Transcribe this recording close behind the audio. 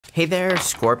Hey there,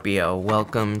 Scorpio.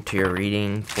 Welcome to your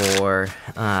reading for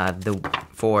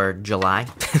July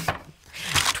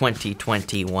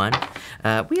 2021.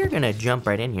 We are going to jump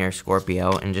right in here,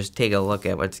 Scorpio, and just take a look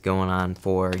at what's going on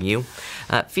for you.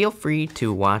 Feel free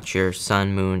to watch your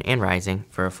sun, moon, and rising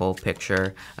for a full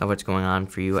picture of what's going on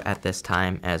for you at this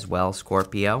time as well,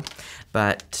 Scorpio.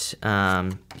 But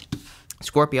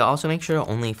Scorpio, also make sure to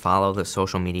only follow the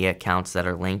social media accounts that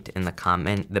are linked in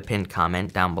the pinned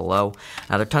comment down below.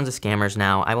 There are tons of scammers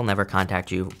now. I will never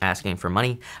contact you asking for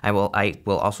money. I will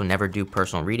also never do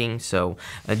personal readings, so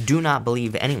do not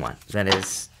believe anyone that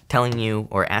is telling you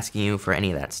or asking you for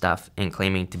any of that stuff and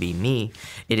claiming to be me.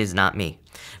 It is not me.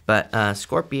 But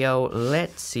Scorpio,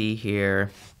 let's see here.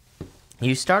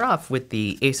 You start off with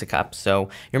the Ace of Cups, so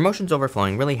your emotions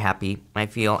overflowing, really happy, I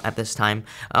feel, at this time.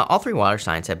 All three water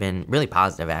signs have been really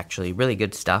positive, actually. Really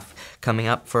good stuff coming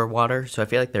up for water, so I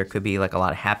feel like there could be like a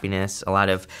lot of happiness, a lot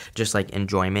of just like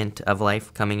enjoyment of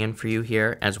life coming in for you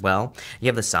here as well. You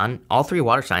have the Sun. All three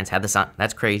water signs have the Sun.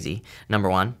 That's crazy, number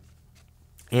one.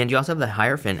 And you also have the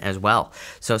Hierophant as well.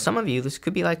 So some of you, this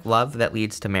could be like love that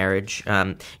leads to marriage.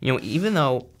 Even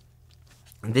though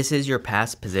this is your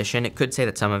past position, it could say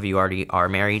that some of you already are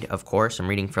married, of course. I'm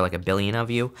reading for like 1 billion of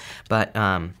you. But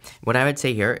what I would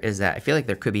say here is that I feel like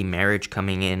there could be marriage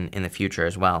coming in the future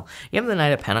as well. You have the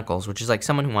Knight of Pentacles, which is like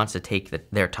someone who wants to take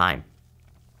their time.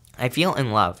 I feel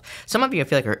in love. Some of you, I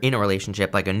feel like, are in a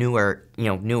relationship, like a newer,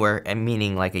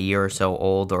 meaning like a year or so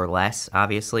old or less,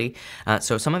 obviously.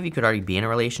 So some of you could already be in a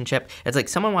relationship. It's like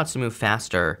someone wants to move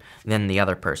faster than the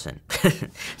other person.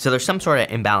 So there's some sort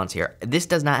of imbalance here. This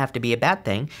does not have to be a bad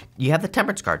thing. You have the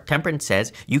Temperance card. Temperance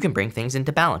says you can bring things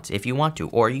into balance if you want to,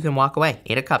 or you can walk away.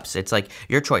 8 of Cups. It's like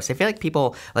your choice. I feel like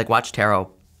people like watch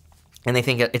tarot and they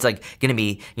think it's like going to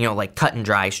be, like cut and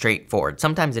dry, straightforward.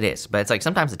 Sometimes it is, but it's like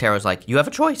sometimes the tarot is like, you have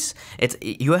a choice.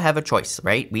 You have a choice,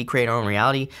 right? We create our own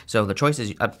reality, so the choice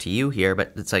is up to you here.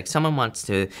 But it's like someone wants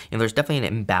to, there's definitely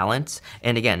an imbalance.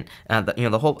 And again,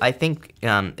 the whole, I think,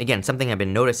 again, something I've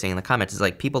been noticing in the comments is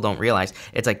like people don't realize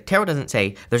it's like tarot doesn't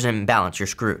say there's an imbalance, you're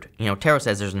screwed. Tarot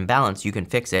says there's an imbalance, you can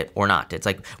fix it or not. It's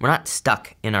like we're not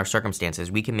stuck in our circumstances.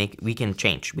 We can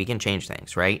change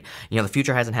things, right? The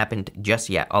future hasn't happened just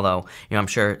yet, although. I'm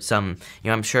sure some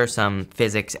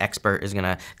physics expert is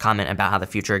gonna comment about how the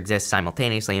future exists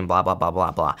simultaneously and blah blah blah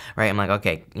blah blah. Right? I'm like,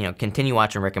 okay, continue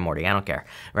watching Rick and Morty. I don't care,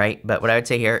 right? But what I would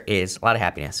say here is a lot of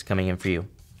happiness coming in for you.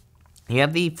 You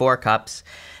have the 4 of Cups,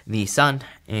 the Sun,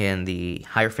 and the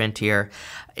Hierophant here.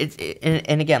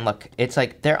 And again, look, it's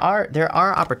like there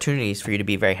are opportunities for you to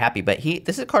be very happy, but this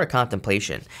is a card of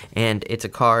contemplation, and it's a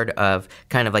card of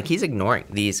kind of like he's ignoring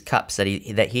these cups that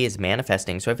he is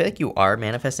manifesting. So I feel like you are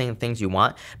manifesting the things you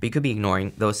want, but you could be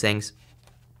ignoring those things.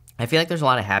 I feel like there's a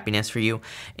lot of happiness for you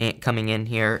coming in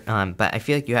here, but I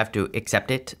feel like you have to accept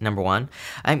it, number one.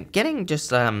 I'm getting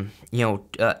just,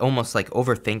 almost like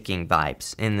overthinking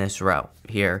vibes in this row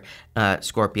here,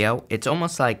 Scorpio. It's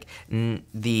almost like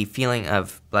the feeling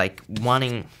of like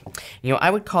wanting, I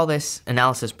would call this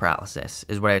analysis paralysis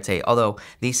is what I'd say. Although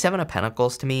the 7 of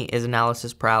Pentacles to me is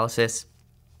analysis paralysis.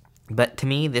 But to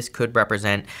me, this could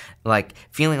represent like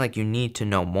feeling like you need to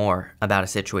know more about a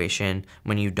situation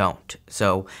when you don't.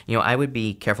 So, I would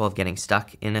be careful of getting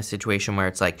stuck in a situation where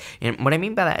it's like, and what I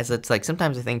mean by that is it's like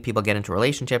sometimes I think people get into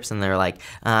relationships and they're like,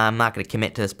 I'm not going to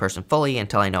commit to this person fully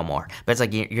until I know more. But it's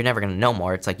like you're never going to know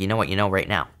more. It's like you know what you know right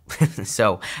now.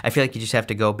 So I feel like you just have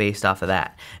to go based off of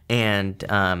that. And,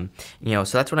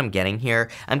 so that's what I'm getting here.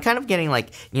 I'm kind of getting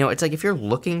like, it's like if you're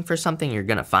looking for something, you're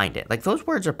going to find it. Like those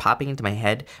words are popping into my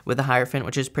head with the Hierophant,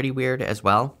 which is pretty weird as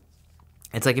well.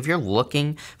 It's like if you're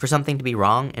looking for something to be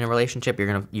wrong in a relationship,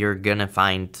 you're gonna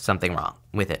find something wrong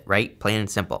with it, right? Plain and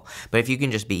simple. But if you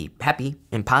can just be happy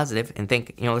and positive and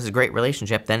think, this is a great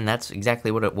relationship, then that's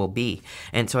exactly what it will be.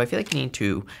 And so I feel like you need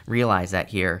to realize that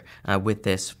here with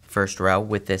this first row,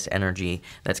 with this energy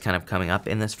that's kind of coming up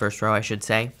in this first row, I should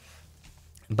say.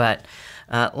 But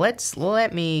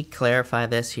let me clarify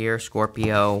this here,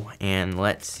 Scorpio, and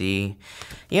let's see.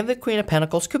 You have the Queen of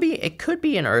Pentacles. It could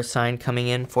be an earth sign coming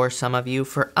in for some of you.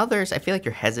 For others, I feel like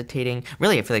you're hesitating.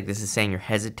 Really, I feel like this is saying you're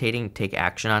hesitating to take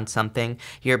action on something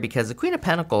here because the Queen of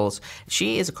Pentacles,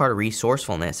 she is a card of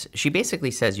resourcefulness. She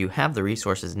basically says you have the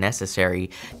resources necessary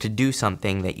to do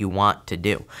something that you want to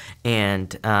do.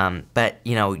 And, but,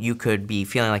 you could be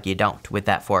feeling like you don't with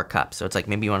that 4 of Cups. So it's like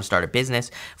maybe you want to start a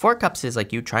business. 4 of Cups is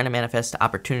like you trying to manifest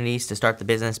opportunities to start the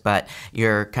business, but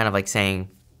you're kind of like saying,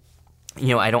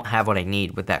 I don't have what I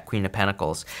need with that Queen of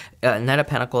Pentacles. Knight of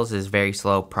Pentacles is very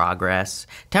slow progress.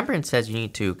 Temperance says you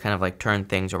need to kind of like turn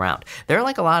things around. There are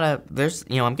like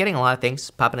I'm getting a lot of things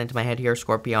popping into my head here,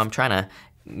 Scorpio. I'm trying to,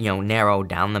 narrow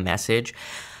down the message.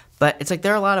 But it's like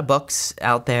there are a lot of books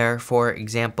out there, for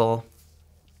example,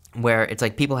 where it's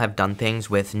like people have done things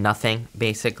with nothing,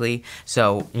 basically.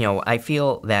 So, you know, I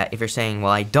feel that if you're saying,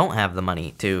 well, I don't have the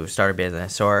money to start a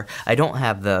business, or I don't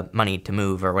have the money to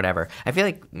move, or whatever, I feel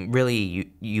like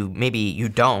really you maybe you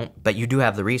don't, but you do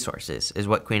have the resources, is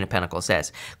what Queen of Pentacles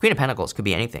says. Queen of Pentacles could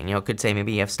be anything. You know, it could say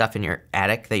maybe you have stuff in your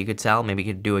attic that you could sell. Maybe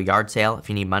you could do a yard sale if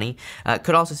you need money. It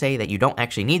could also say that you don't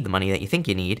actually need the money that you think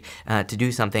you need to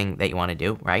do something that you want to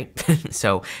do, right?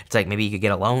 So it's like maybe you could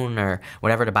get a loan or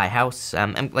whatever to buy a house.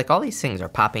 And like all these things are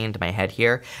popping into my head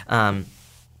here.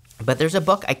 But there's a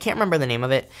book, I can't remember the name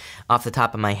of it off the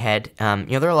top of my head. You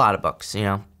know, there are a lot of books, you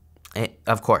know.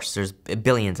 Of course, there's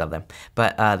billions of them.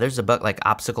 But there's a book like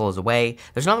Obstacle is a Way.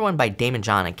 There's another one by Damon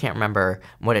John. I can't remember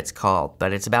what it's called,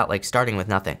 but it's about like starting with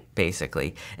nothing,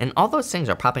 basically. And all those things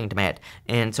are popping into my head.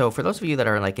 And so for those of you that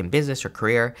are like in business or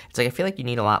career, it's like I feel like you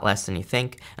need a lot less than you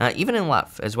think. Even in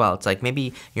love as well. It's like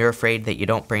maybe you're afraid that you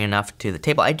don't bring enough to the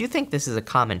table. I do think this is a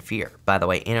common fear, by the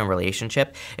way, in a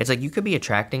relationship. It's like you could be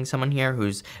attracting someone here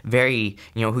who's very,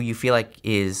 you know, who you feel like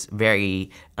is very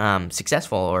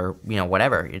successful, or, you know,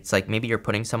 whatever. It's like maybe you're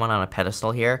putting someone on a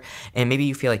pedestal here, and maybe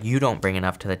you feel like you don't bring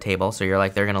enough to the table, so you're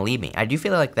like, they're gonna leave me. I do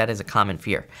feel like that is a common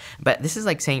fear. But this is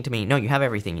like saying to me, no, you have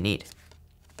everything you need.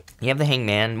 You have the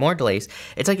Hangman, more delays.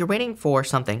 It's like you're waiting for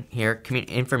something here,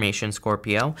 information,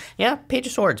 Scorpio. Yeah, Page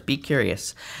of Swords, be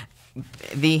curious.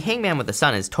 The Hangman with the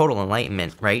Sun is total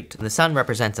enlightenment, right? The Sun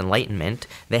represents enlightenment.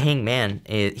 The Hangman,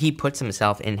 he puts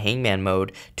himself in Hangman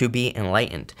mode to be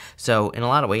enlightened. So in a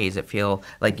lot of ways, I feel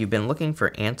like you've been looking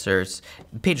for answers.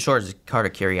 Page of Swords is a card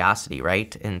of curiosity,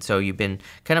 right? And so you've been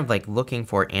kind of like looking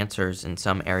for answers in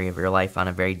some area of your life on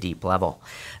a very deep level.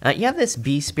 You have this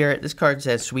Bee Spirit. This card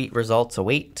says sweet results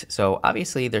await. So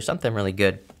obviously there's something really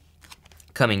good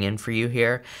coming in for you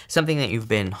here, something that you've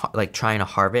been like trying to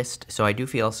harvest. So I do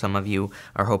feel some of you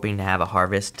are hoping to have a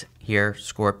harvest here,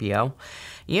 Scorpio.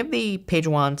 You have the Page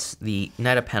of Wands, the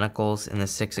Knight of Pentacles, and the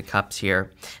Six of Cups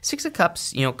here. Six of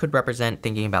Cups, you know, could represent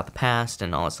thinking about the past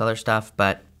and all this other stuff,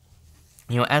 but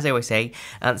you know, as I always say,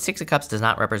 the Six of Cups does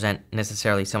not represent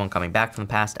necessarily someone coming back from the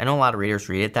past. I know a lot of readers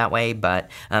read it that way,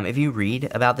 but if you read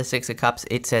about the Six of Cups,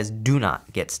 it says do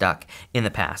not get stuck in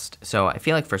the past. So I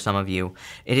feel like for some of you,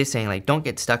 it is saying like don't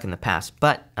get stuck in the past.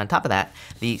 But on top of that,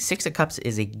 the Six of Cups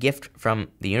is a gift from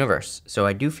the universe. So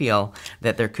I do feel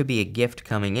that there could be a gift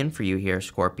coming in for you here,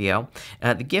 Scorpio.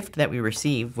 The gift that we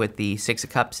receive with the Six of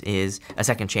Cups is a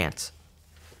second chance.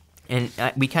 And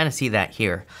we kind of see that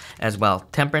here as well.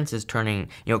 Temperance is turning,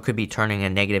 you know, could be turning a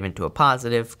negative into a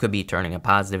positive, could be turning a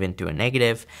positive into a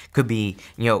negative, could be,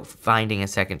 you know, finding a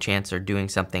second chance or doing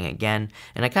something again.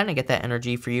 And I kind of get that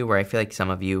energy for you where I feel like some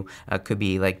of you could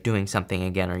be like doing something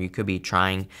again, or you could be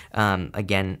trying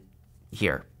again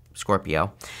here,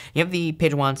 Scorpio. You have the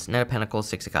Page of Wands, Knight of Pentacles,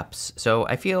 Six of Cups. So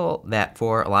I feel that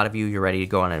for a lot of you, you're ready to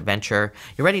go on an adventure.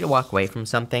 You're ready to walk away from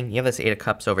something. You have this Eight of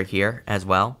Cups over here as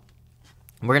well.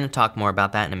 We're going to talk more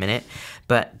about that in a minute,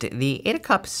 but the Eight of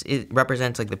Cups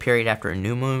represents like the period after a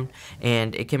new moon,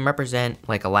 and it can represent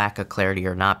like a lack of clarity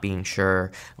or not being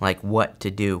sure like what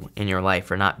to do in your life,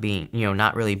 or not being, you know,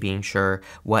 not really being sure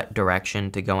what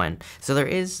direction to go in. So there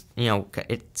is, you know,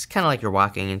 it's kind of like you're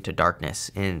walking into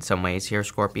darkness in some ways here,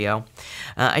 Scorpio.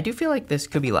 I do feel like this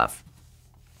could be love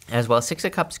as well. Six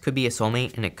of Cups could be a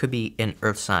soulmate, and it could be an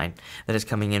earth sign that is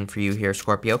coming in for you here,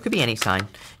 Scorpio. It could be any sign.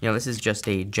 You know, this is just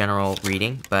a general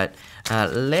reading, but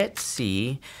let's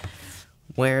see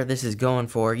where this is going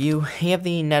for you. You have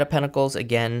the Knight of Pentacles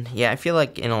again. Yeah, I feel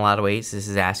like in a lot of ways this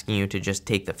is asking you to just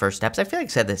take the first steps. I feel like I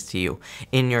said this to you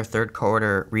in your third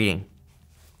quarter reading.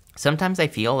 Sometimes I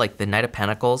feel like the Knight of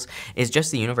Pentacles is just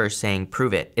the universe saying,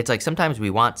 prove it. It's like sometimes we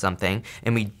want something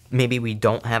and maybe we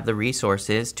don't have the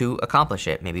resources to accomplish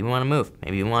it. Maybe we want to move.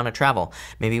 Maybe we want to travel.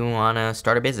 Maybe we want to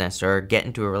start a business or get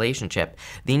into a relationship.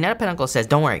 The Knight of Pentacles says,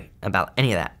 don't worry about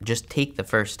any of that. Just take the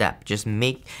first step. Just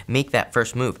make that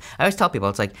first move. I always tell people,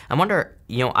 it's like, I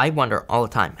wonder all the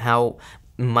time how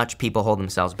much people hold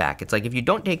themselves back. It's like if you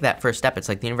don't take that first step, it's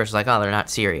like the universe is like, oh, they're not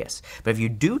serious. But if you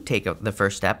do take the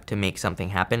first step to make something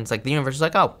happen, it's like the universe is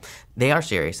like, oh, they are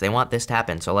serious. They want this to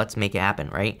happen, so let's make it happen,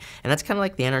 right? And that's kind of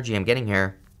like the energy I'm getting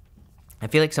here. I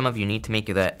feel like some of you need to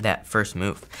make that first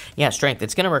move. Yeah, strength.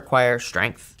 It's going to require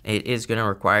strength. It is going to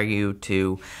require you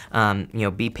to, you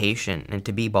know, be patient and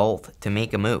to be bold, to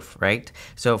make a move, right?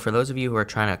 So for those of you who are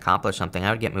trying to accomplish something, I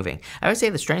would get moving. I would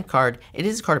say the strength card, it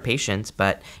is a card of patience,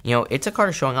 but, you know, it's a card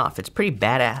of showing off. It's pretty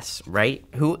badass, right?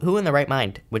 Who in the right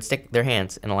mind would stick their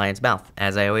hands in a lion's mouth,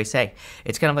 as I always say?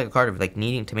 It's kind of like a card of like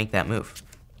needing to make that move.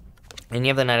 And you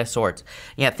have the Knight of Swords.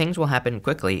 Yeah, things will happen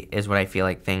quickly is what I feel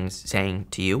like things saying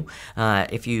to you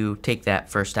if you take that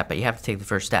first step. But you have to take the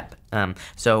first step.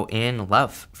 So in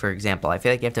love, for example, I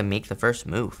feel like you have to make the first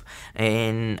move.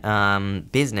 In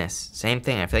business, same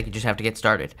thing. I feel like you just have to get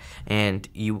started. And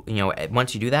you know,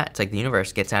 once you do that, it's like the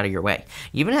universe gets out of your way.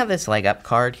 You even have this leg up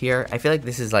card here. I feel like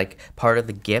this is like part of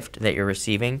the gift that you're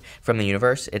receiving from the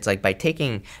universe. It's like by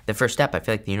taking the first step, I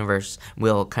feel like the universe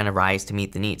will kind of rise to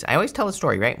meet the needs. I always tell the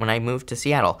story, right? When I moved to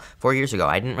Seattle 4 years ago,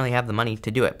 I didn't really have the money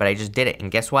to do it, but I just did it.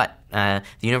 And guess what? The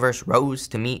universe rose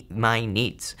to meet my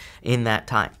needs in that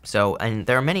time. So, and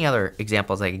there are many other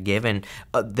examples I could give, and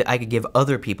I could give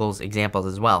other people's examples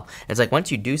as well. It's like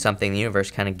once you do something, the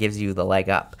universe kind of gives you the leg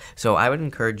up. So I would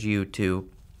encourage you to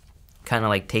kind of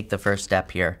like take the first step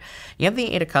here. You have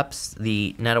the Eight of Cups,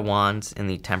 the Knight of Wands, and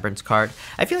the Temperance card.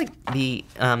 I feel like the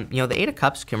the Eight of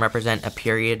Cups can represent a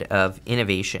period of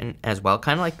innovation as well,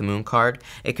 kind of like the Moon card.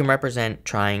 It can represent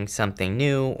trying something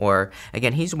new, or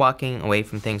again, he's walking away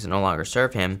from things that no longer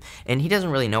serve him, and he doesn't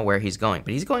really know where he's going,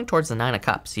 but he's going towards the Nine of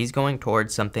Cups. He's going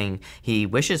towards something he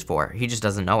wishes for. He just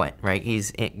doesn't know it, right?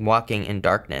 He's walking in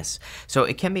darkness. So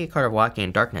it can be a card of walking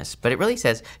in darkness, but it really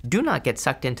says, do not get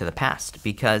sucked into the past,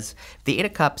 because the Eight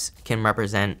of Cups can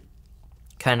represent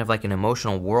kind of like an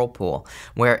emotional whirlpool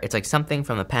where it's like something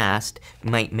from the past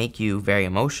might make you very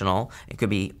emotional. It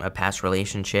could be a past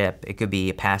relationship. It could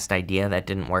be a past idea that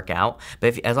didn't work out.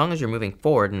 But as long as you're moving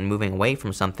forward and moving away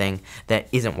from something that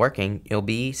isn't working, you'll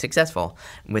be successful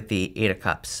with the Eight of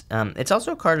Cups. It's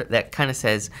also a card that kind of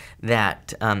says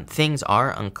that things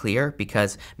are unclear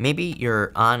because maybe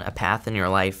you're on a path in your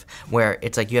life where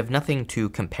it's like you have nothing to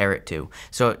compare it to.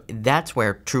 So that's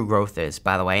where true growth is,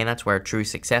 by the way, and that's where true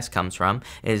success comes from,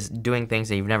 is doing things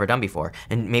that you've never done before,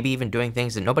 and maybe even doing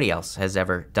things that nobody else has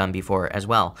ever done before as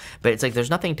well. But it's like there's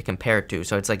nothing to compare it to.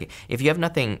 So it's like if you have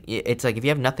nothing, it's like if you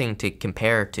have nothing to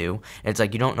compare to, it's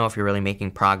like you don't know if you're really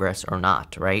making progress or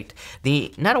not, right?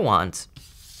 The Knight of Wands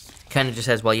kind of just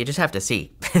says, well, you just have to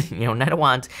see. Knight of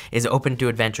Wands is open to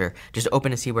adventure, just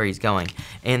open to see where he's going.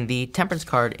 And the Temperance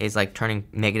card is like turning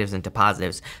negatives into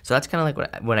positives. So that's kind of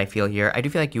like what I feel here. I do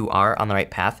feel like you are on the right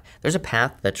path. There's a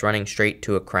path that's running straight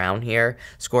to a crown here,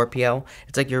 Scorpio.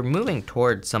 It's like you're moving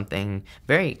towards something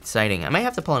very exciting. I might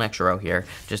have to pull an extra row here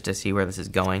just to see where this is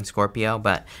going, Scorpio.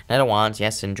 But Knight of Wands,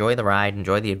 yes, enjoy the ride,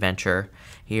 enjoy the adventure.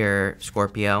 Here,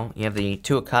 Scorpio, you have the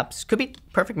Two of Cups. Could be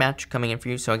perfect match coming in for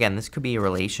you. So again, this could be a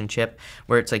relationship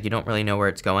where it's like you don't really know where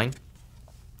it's going.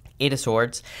 Eight of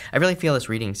Swords. I really feel this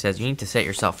reading says you need to set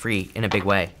yourself free in a big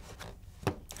way.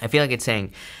 I feel like it's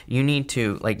saying you need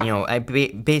to,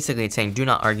 basically it's saying do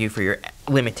not argue for your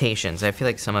limitations. I feel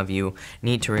like some of you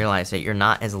need to realize that you're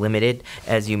not as limited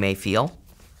as you may feel.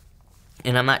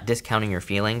 And I'm not discounting your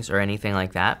feelings or anything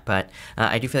like that, but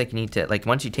I do feel like you need to,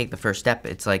 once you take the first step,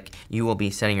 it's like you will be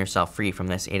setting yourself free from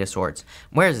this Eight of Swords.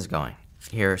 Where is this going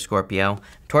here, Scorpio?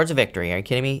 Towards a victory. Are you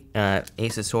kidding me?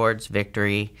 Ace of Swords,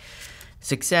 victory,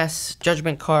 success,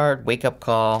 Judgment card, wake-up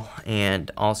call,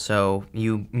 and also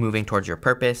you moving towards your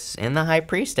purpose. And the High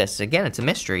Priestess. Again, it's a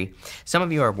mystery. Some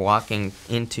of you are walking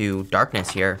into darkness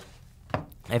here.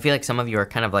 I feel like some of you are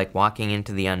kind of like walking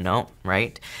into the unknown,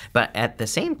 right? But at the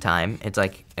same time, it's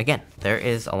like, again, there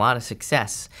is a lot of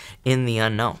success in the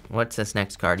unknown. What's this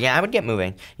next card? Yeah, I would get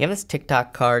moving. You have this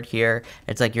TikTok card here.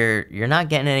 It's like you're not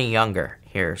getting any younger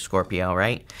here, Scorpio,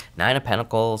 right? Nine of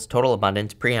Pentacles, total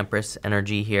abundance, pre-Empress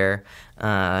energy here.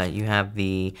 You have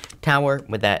the Tower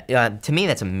with that. To me,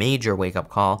 that's a major wake-up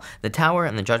call. The Tower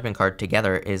and the Judgment card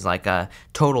together is like a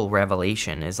total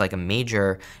revelation, is like a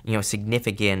major,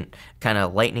 significant kind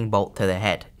of lightning bolt to the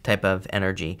head type of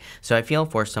energy. So I feel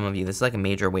for some of you, this is like a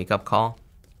major wake-up call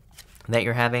that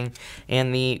you're having.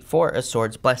 And the Four of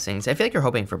Swords, blessings. I feel like you're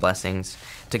hoping for blessings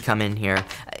to come in here.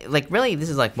 Really, this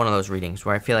is like one of those readings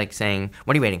where I feel like saying,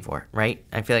 what are you waiting for, right?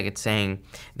 I feel like it's saying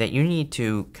that you need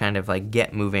to kind of like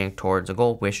get moving towards a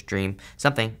goal, wish, dream,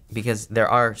 something, because there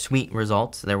are sweet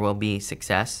results. There will be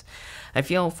success. I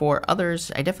feel for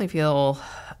others, I definitely feel,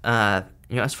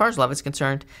 as far as love is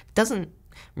concerned, it doesn't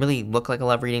really look like a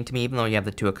love reading to me, even though you have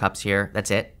the Two of Cups here.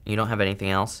 That's it. You don't have anything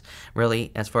else,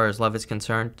 really, as far as love is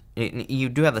concerned. You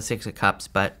do have the Six of Cups,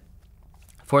 but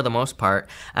for the most part,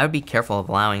 I would be careful of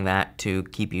allowing that to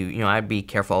keep you, I'd be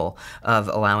careful of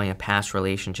allowing a past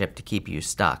relationship to keep you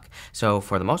stuck. So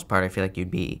for the most part, I feel like you'd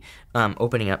be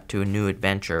opening up to a new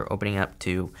adventure, opening up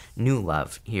to new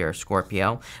love here,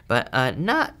 Scorpio. But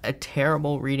not a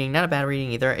terrible reading, not a bad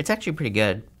reading either. It's actually pretty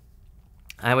good.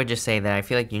 I would just say that I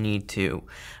feel like you need to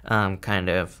kind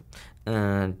of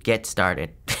get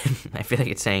started. I feel like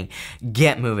it's saying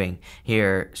get moving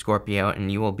here, Scorpio,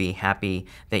 and you will be happy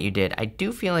that you did. I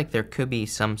do feel like there could be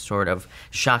some sort of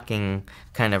shocking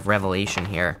kind of revelation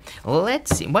here.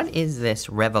 Let's see. What is this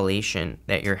revelation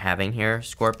that you're having here,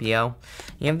 Scorpio?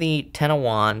 You have the Ten of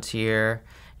Wands here.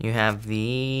 You have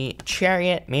the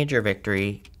Chariot, major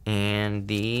victory, and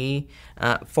the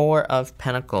Four of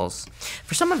Pentacles.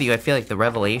 For some of you, I feel like the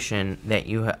revelation that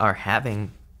you are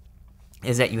having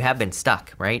is that you have been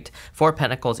stuck, right? Four of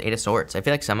Pentacles, Eight of Swords. I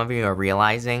feel like some of you are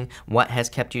realizing what has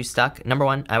kept you stuck. Number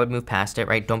one, I would move past it,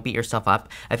 right? Don't beat yourself up.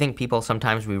 I think people,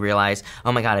 sometimes we realize,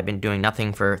 oh my God, I've been doing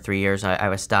nothing for 3 years. I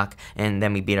was stuck. And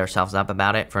then we beat ourselves up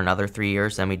about it for another 3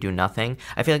 years. Then we do nothing.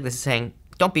 I feel like this is saying,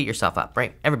 don't beat yourself up,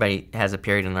 right? Everybody has a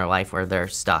period in their life where they're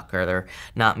stuck or they're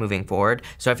not moving forward.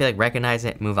 So I feel like recognize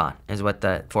it, move on, is what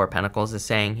the Four of Pentacles is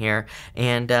saying here.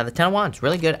 And the Ten of Wands,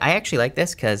 really good. I actually like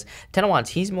this because Ten of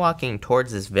Wands, he's walking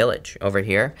towards this village over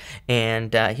here,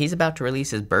 and he's about to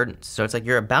release his burdens. So it's like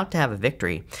you're about to have a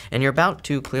victory, and you're about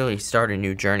to clearly start a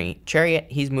new journey. Chariot,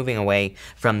 he's moving away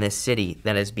from this city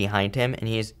that is behind him, and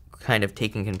he's kind of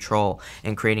taking control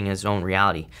and creating his own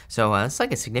reality. So it's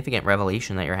like a significant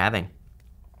revelation that you're having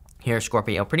here,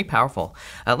 Scorpio. Pretty powerful.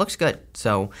 Looks good.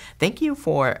 So thank you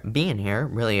for being here.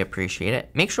 Really appreciate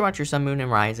it. Make sure to watch your sun, moon, and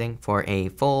rising for a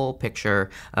full picture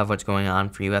of what's going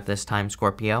on for you at this time,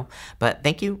 Scorpio. But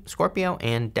thank you, Scorpio,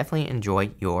 and definitely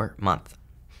enjoy your month.